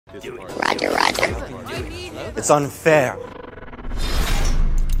Roger, roger. It's unfair. We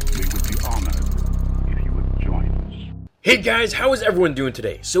would be honored if you would join us. Hey guys, how is everyone doing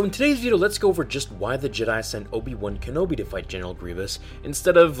today? So in today's video, let's go over just why the Jedi sent Obi-Wan Kenobi to fight General Grievous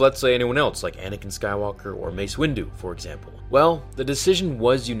instead of, let's say, anyone else like Anakin Skywalker or Mace Windu, for example. Well, the decision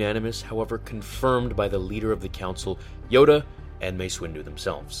was unanimous, however confirmed by the leader of the council, Yoda, and Mace Windu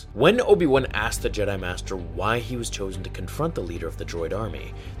themselves. When Obi-Wan asked the Jedi Master why he was chosen to confront the leader of the droid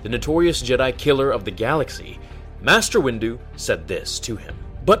army, the notorious Jedi killer of the galaxy, Master Windu said this to him.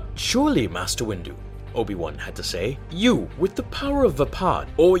 "But surely, Master Windu," Obi-Wan had to say, "you, with the power of Vapad,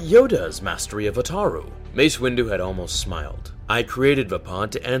 or Yoda's mastery of Ataru." Mace Windu had almost smiled. "I created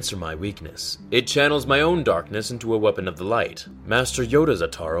Vapad to answer my weakness. It channels my own darkness into a weapon of the light. Master Yoda's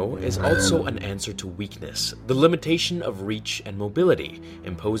Ataru is also an answer to weakness, the limitation of reach and mobility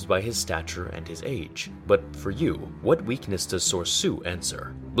imposed by his stature and his age. But for you, what weakness does Sorsu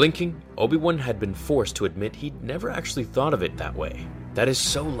answer?" Blinking, Obi-Wan had been forced to admit he'd never actually thought of it that way. "That is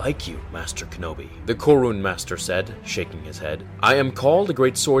so like you, Master Kenobi," the Korun Master said, shaking his head. "I am called a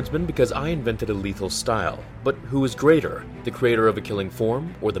great swordsman because I invented a lethal style. But who is greater, the creator of a killing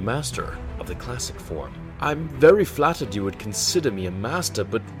form or the master of the classic form? I'm very flattered you would consider me a master,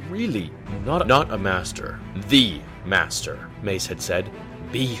 but really, not a master. The master," Mace had said.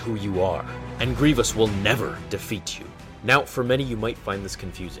 "Be who you are, and Grievous will never defeat you." Now, for many you might find this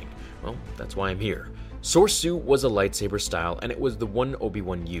confusing. Well, that's why I'm here. Sorsu was a lightsaber style, and it was the one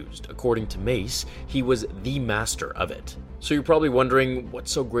Obi-Wan used. According to Mace, he was the master of it. So you're probably wondering,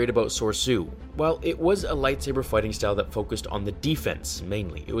 what's so great about Sorsu? Well, it was a lightsaber fighting style that focused on the defense,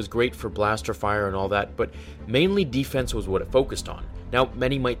 mainly. It was great for blaster fire and all that, but mainly defense was what it focused on. Now,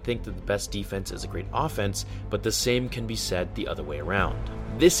 many might think that the best defense is a great offense, but the same can be said the other way around.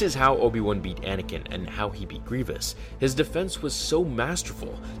 This is how Obi-Wan beat Anakin and how he beat Grievous. His defense was so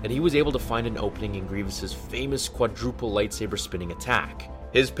masterful that he was able to find an opening in Grievous's famous quadruple lightsaber spinning attack.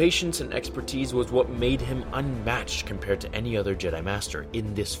 His patience and expertise was what made him unmatched compared to any other Jedi Master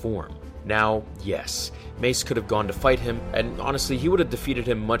in this form. Now, yes, Mace could have gone to fight him, and honestly, he would have defeated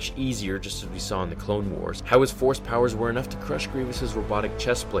him much easier, just as we saw in the Clone Wars, how his force powers were enough to crush Grievous's robotic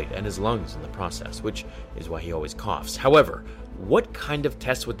chest plate and his lungs in the process, which is why he always coughs. However, what kind of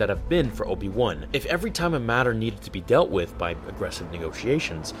test would that have been for Obi-Wan if every time a matter needed to be dealt with by aggressive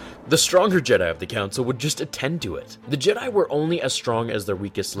negotiations, the stronger Jedi of the Council would just attend to it? The Jedi were only as strong as their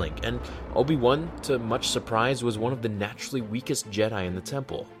weakest link, and Obi-Wan, to much surprise, was one of the naturally weakest Jedi in the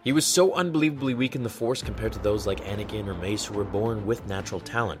Temple. He was so unbelievably weak in the Force compared to those like Anakin or Mace who were born with natural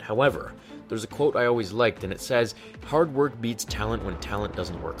talent. However, there's a quote I always liked, and it says, "Hard work beats talent when talent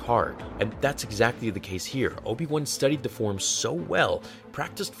doesn't work hard." And that's exactly the case here. Obi-Wan studied the form so well,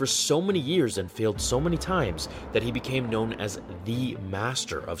 practiced for so many years, and failed so many times that he became known as the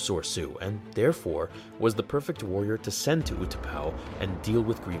master of Sorsu, and therefore was the perfect warrior to send to Utapau and deal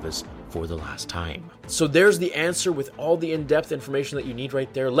with Grievous for the last time. So there's the answer with all the in-depth information that you need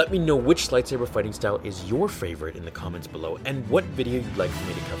right there. Let me know which lightsaber fighting style is your favorite in the comments below, and what video you'd like for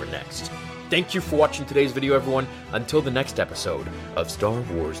me to cover next. Thank you for watching today's video, everyone. Until the next episode of Star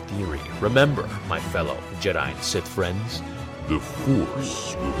Wars Theory. Remember, my fellow Jedi and Sith friends, The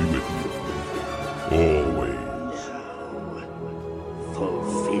Force will be with you always.